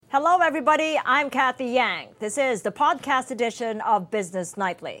Hello, everybody. I'm Kathy Yang. This is the podcast edition of Business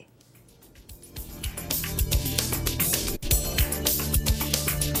Nightly.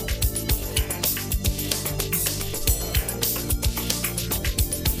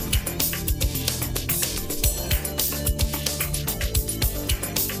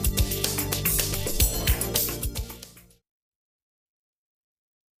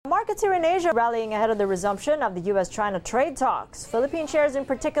 Markets here in Asia rallying ahead of the resumption of the U.S.-China trade talks. Philippine shares in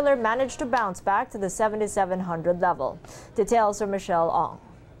particular managed to bounce back to the 7,700 level. Details from Michelle Ong.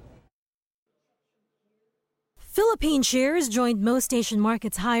 Philippine shares joined most Asian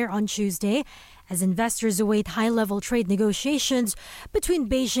markets higher on Tuesday as investors await high-level trade negotiations between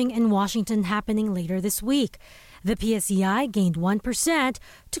Beijing and Washington happening later this week. The PSEI gained 1%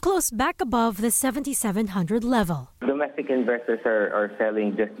 to close back above the 7,700 level. Domestic investors are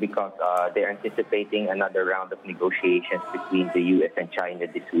selling just because they're anticipating another round of negotiations between the U.S. and China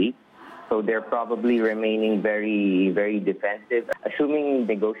this week. So they're probably remaining very, very defensive. Assuming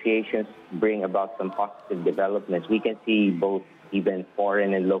negotiations bring about some positive developments, we can see both even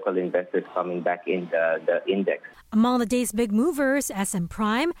foreign and local investors coming back in the index. Among the day's big movers, SM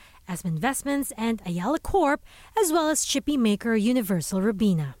Prime, SM Investments, and Ayala Corp, as well as chippy maker Universal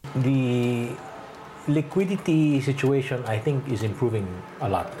Robina. The liquidity situation, I think, is improving a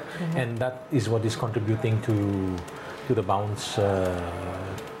lot. Mm-hmm. And that is what is contributing to the bounce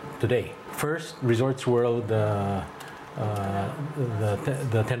today. First, Resorts World, the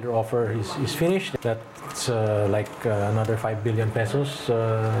tender offer is finished. That's another 5 billion pesos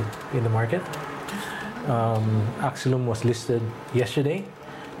in the market. Axilum was listed yesterday.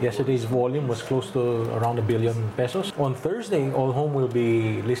 Yesterday's volume was close to around 1 billion pesos. On Thursday, Allhome will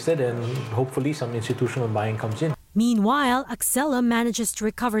be listed and hopefully some institutional buying comes in. Meanwhile, Accela manages to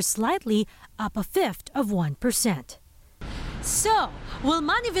recover slightly, up 0.1%. So, will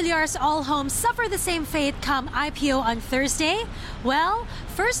Manny Villar's Allhome suffer the same fate come IPO on Thursday? Well,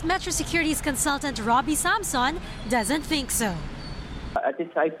 First Metro Securities consultant Robbie Samson doesn't think so. At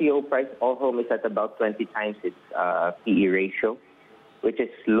its IPO price, Allhome is at about 20 times its PE ratio, which is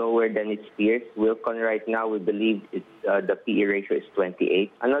lower than its peers. Wilcon right now, we believe the PE ratio is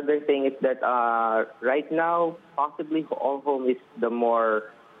 28. Another thing is that right now, possibly Allhome is the more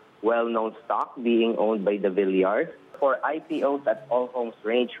well-known stock being owned by the Villars. For IPOs at Allhome's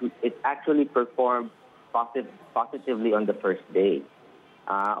range, it actually performed positively on the first day.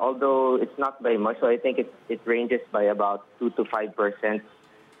 Although it's not by much, so I think it ranges by about 2 to 5%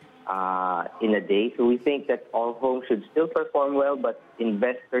 in a day. So we think that Allhome should still perform well, but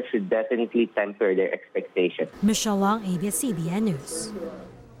investors should definitely temper their expectations. Michelle Long, ABS-CBN News.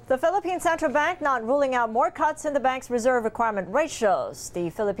 The Philippine Central Bank not ruling out more cuts in the bank's reserve requirement ratios. The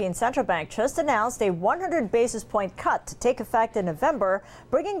Philippine Central Bank just announced a 100 basis point cut to take effect in November,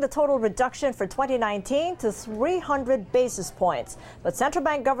 bringing the total reduction for 2019 to 300 basis points. But Central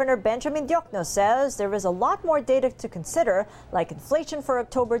Bank Governor Benjamin Diokno says there is a lot more data to consider, like inflation for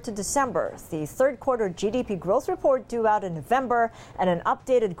October to December, the third quarter GDP growth report due out in November, and an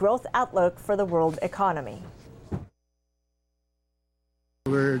updated growth outlook for the world economy.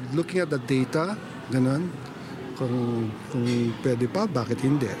 We're looking at the data, ganun. Kung pwede pa, bakit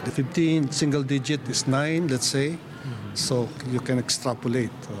hindi? The 15 single digit is 9, let's say. So you can extrapolate.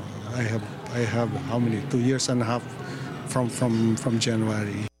 I have how many? 2 years and a half from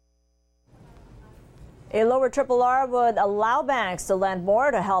January. A lower RRR would allow banks to lend more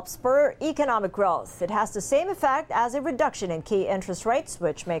to help spur economic growth. It has the same effect as a reduction in key interest rates,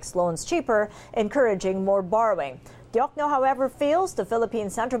 which makes loans cheaper, encouraging more borrowing. Diokno, however, feels the Philippine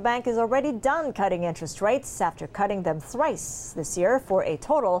Central Bank is already done cutting interest rates after cutting them thrice this year for a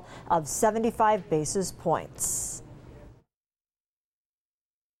total of 75 basis points.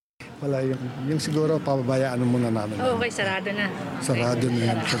 Wala yung siguro pababayaan muna namin. Okay, sarado na. Sarado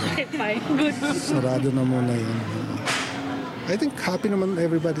na yan. Fine, good. Sarado na muna yan. I think happy naman,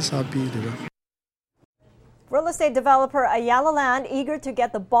 everybody's happy, di ba? Real estate developer Ayala Land eager to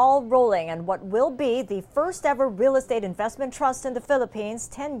get the ball rolling on what will be the first ever real estate investment trust in the Philippines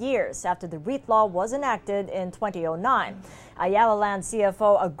 10 years after the REIT law was enacted in 2009. Ayala Land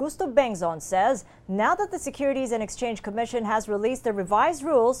CFO Augusto Bengzon says now that the Securities and Exchange Commission has released the revised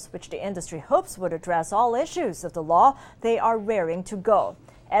rules, which the industry hopes would address all issues of the law, they are raring to go.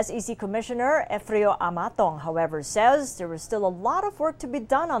 SEC Commissioner Efrio Amatong, however, says there is still a lot of work to be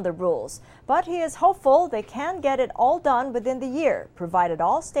done on the rules, but he is hopeful they can get it all done within the year, provided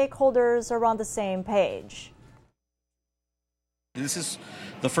all stakeholders are on the same page. This is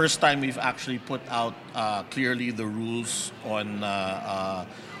the first time we've actually put out clearly the rules on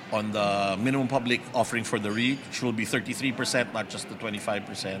on the minimum public offering for the REIT, which will be 33%, not just the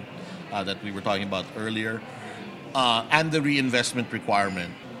 25% that we were talking about earlier, and the reinvestment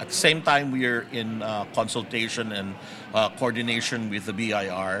requirement. At the same time, we are in consultation and coordination with the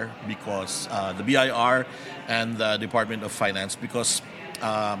BIR because the BIR and the Department of Finance, because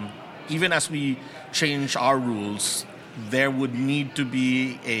even as we change our rules, there would need to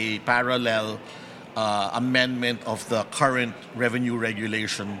be a parallel amendment of the current revenue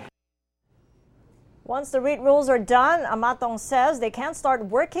regulation. Once the REIT rules are done, Amatong says they can start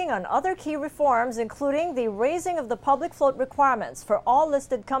working on other key reforms, including the raising of the public float requirements for all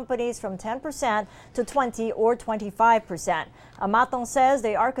listed companies from 10% to 20 or 25%. Amatong says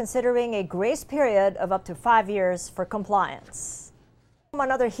they are considering a grace period of up to 5 years for compliance.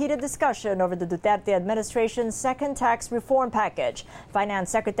 Another heated discussion over the Duterte administration's second tax reform package. Finance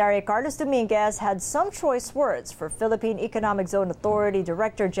Secretary Carlos Dominguez had some choice words for Philippine Economic Zone Authority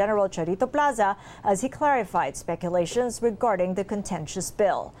Director General Charito Plaza as he clarified speculations regarding the contentious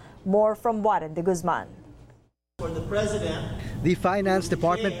bill. More from Warren de Guzman. For the President. The Finance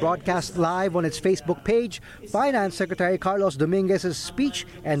Department broadcast live on its Facebook page Finance Secretary Carlos Dominguez's speech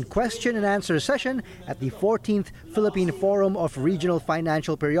and question and answer session at the 14th Philippine Forum of Regional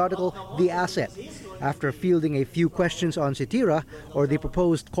Financial Periodical, The Asset. After fielding a few questions on SITIRA, or the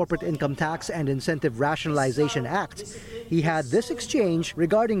proposed Corporate Income Tax and Incentive Rationalization Act, he had this exchange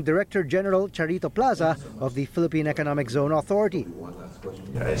regarding Director General Charito Plaza of the Philippine Economic Zone Authority.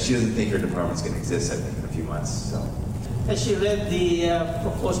 She doesn't think her department's going to exist, I think, in a few months. So. Has she read the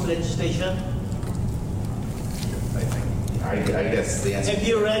proposed legislation? I guess the answer. Have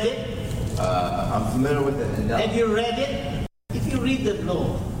you read it? I'm familiar with it. Have you read it? If you read the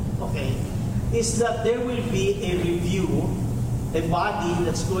law, okay, is that there will be a review, a body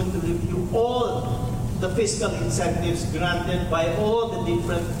that's going to review all the fiscal incentives granted by all the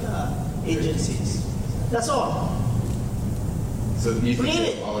different agencies. That's all. So you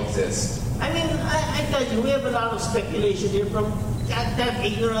think they all exist? I mean, I tell you, we have a lot of speculation here from goddamn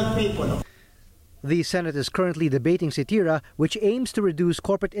ignorant people. The Senate is currently debating SITIRA, which aims to reduce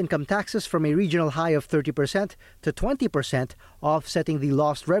corporate income taxes from a regional high of 30% to 20%, offsetting the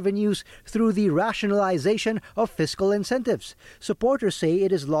lost revenues through the rationalization of fiscal incentives. Supporters say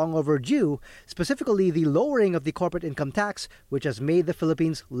it is long overdue, specifically the lowering of the corporate income tax, which has made the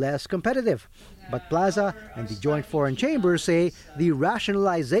Philippines less competitive. But Plaza and the Joint Foreign Chambers say the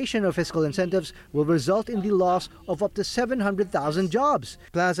rationalization of fiscal incentives will result in the loss of up to 700,000 jobs.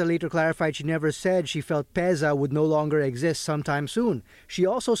 Plaza later clarified she never said she felt PEZA would no longer exist sometime soon. She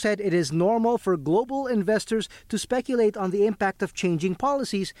also said it is normal for global investors to speculate on the impact of changing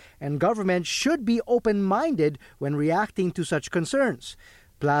policies, and government should be open-minded when reacting to such concerns.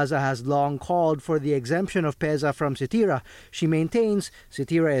 Plaza has long called for the exemption of PEZA from SITIRA. She maintains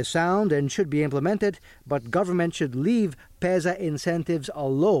SITIRA is sound and should be implemented, but government should leave PEZA incentives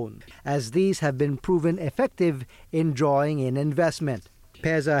alone, as these have been proven effective in drawing in investment.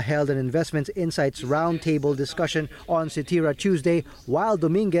 PEZA held an Investments Insights roundtable discussion on SITIRA Tuesday while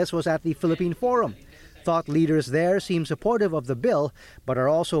Dominguez was at the Philippine Forum. Thought leaders there seem supportive of the bill, but are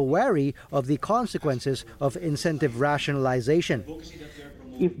also wary of the consequences of incentive rationalization.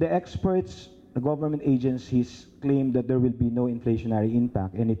 If the experts, the government agencies claim that there will be no inflationary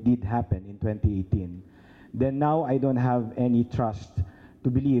impact, and it did happen in 2018, then now I don't have any trust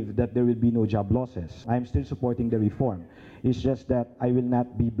to believe that there will be no job losses. I'm still supporting the reform. It's just that I will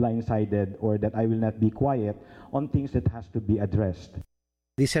not be blindsided or that I will not be quiet on things that has to be addressed.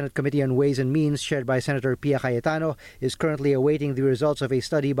 The Senate Committee on Ways and Means, chaired by Senator Pia Cayetano, is currently awaiting the results of a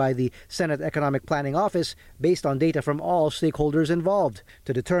study by the Senate Economic Planning Office based on data from all stakeholders involved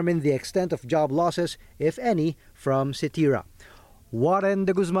to determine the extent of job losses, if any, from SITIRA. Warren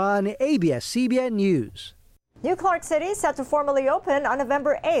de Guzman, ABS-CBN News. New Clark City set to formally open on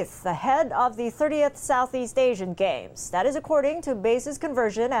November 8th, ahead of the 30th Southeast Asian Games. That is according to Bases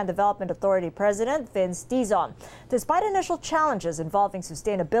Conversion and Development Authority President Vince Dizon. Despite initial challenges involving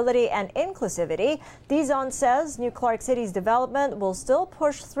sustainability and inclusivity, Dizon says New Clark City's development will still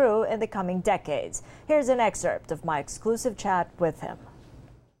push through in the coming decades. Here's an excerpt of my exclusive chat with him.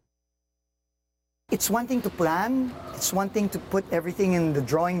 It's one thing to plan, it's one thing to put everything in the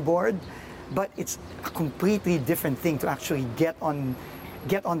drawing board, but it's a completely different thing to actually get on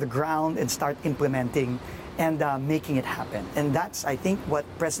the ground and start implementing and making it happen. And that's, I think, what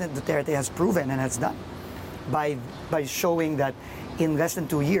President Duterte has proven and has done by showing that in less than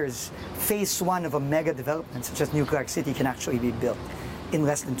 2 years, phase one of a mega development such as New Clark City can actually be built in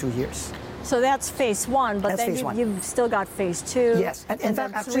less than 2 years. So that's phase one, but That's then phase one. you've still got phase two. Yes, and in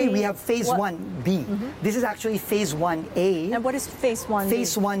fact, then actually, we three. have phase What- 1B. This is actually phase 1A. And what is phase one?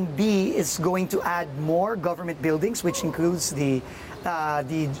 Phase 1B is going to add more government buildings, which includes the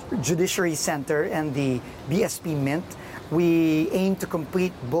Judiciary Center and the BSP Mint. We aim to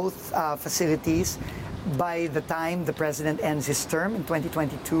complete both facilities by the time the president ends his term in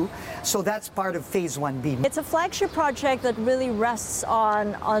 2022. So that's part of phase 1B. It's a flagship project that really rests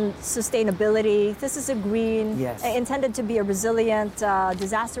on sustainability. This is a green, Yes. intended to be a resilient,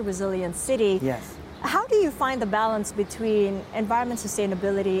 disaster resilient city. Yes. How do you find the balance between environment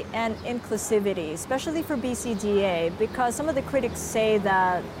sustainability and inclusivity, especially for BCDA? Because some of the critics say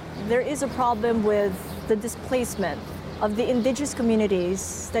that there is a problem with the displacement of the indigenous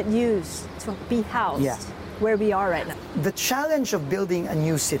communities that used to be housed Yeah. where we are right now. The challenge of building a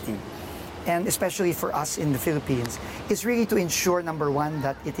new city, and especially for us in the Philippines, is really to ensure, number one,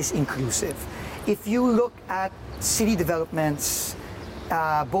 that it is inclusive. If you look at city developments,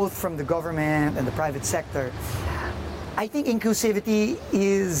 both from the government and the private sector, I think inclusivity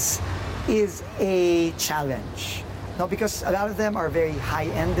is a challenge. No, because a lot of them are very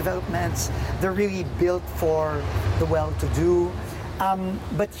high-end developments. They're really built for the well-to-do.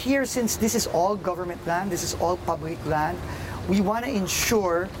 But here, since this is all government land, this is all public land, we want to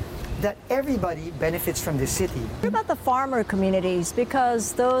ensure that everybody benefits from this city. What about the farmer communities?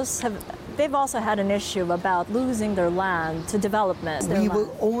 Because they've also had an issue about losing their land to development. We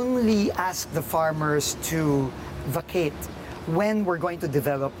will only ask the farmers to vacate when we're going to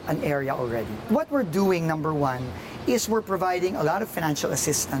develop an area already. What we're doing, number one, is we're providing a lot of financial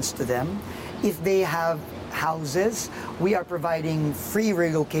assistance to them. If they have houses, we are providing free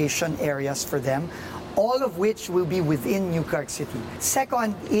relocation areas for them, all of which will be within New Clark City.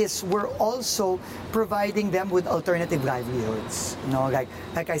 Second is we're also providing them with alternative livelihoods. You know,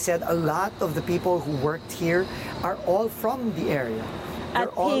 like I said, a lot of the people who worked here are all from the area.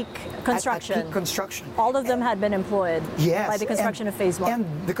 At peak construction. At peak construction. All of them had been employed by the construction of phase one.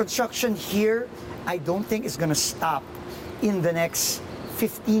 And the construction here, I don't think is going to stop in the next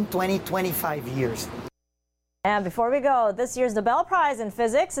 15, 20, 25 years. And before we go, this year's Nobel Prize in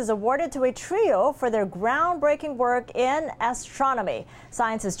Physics is awarded to a trio for their groundbreaking work in astronomy.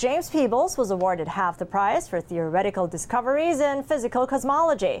 Scientist James Peebles was awarded half the prize for theoretical discoveries in physical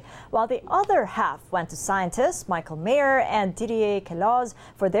cosmology, while the other half went to scientists Michael Mayer and Didier Queloz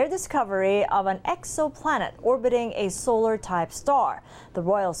for their discovery of an exoplanet orbiting a solar-type star. The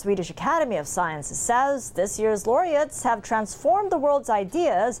Royal Swedish Academy of Sciences says this year's laureates have transformed the world's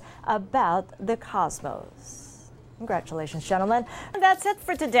ideas about the cosmos. Congratulations, gentlemen. And that's it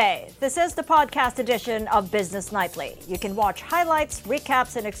for today. This is the podcast edition of Business Nightly. You can watch highlights,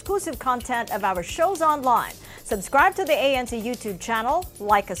 recaps, and exclusive content of our shows online. Subscribe to the ANC YouTube channel,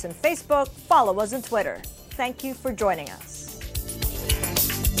 like us on Facebook, follow us on Twitter. Thank you for joining us.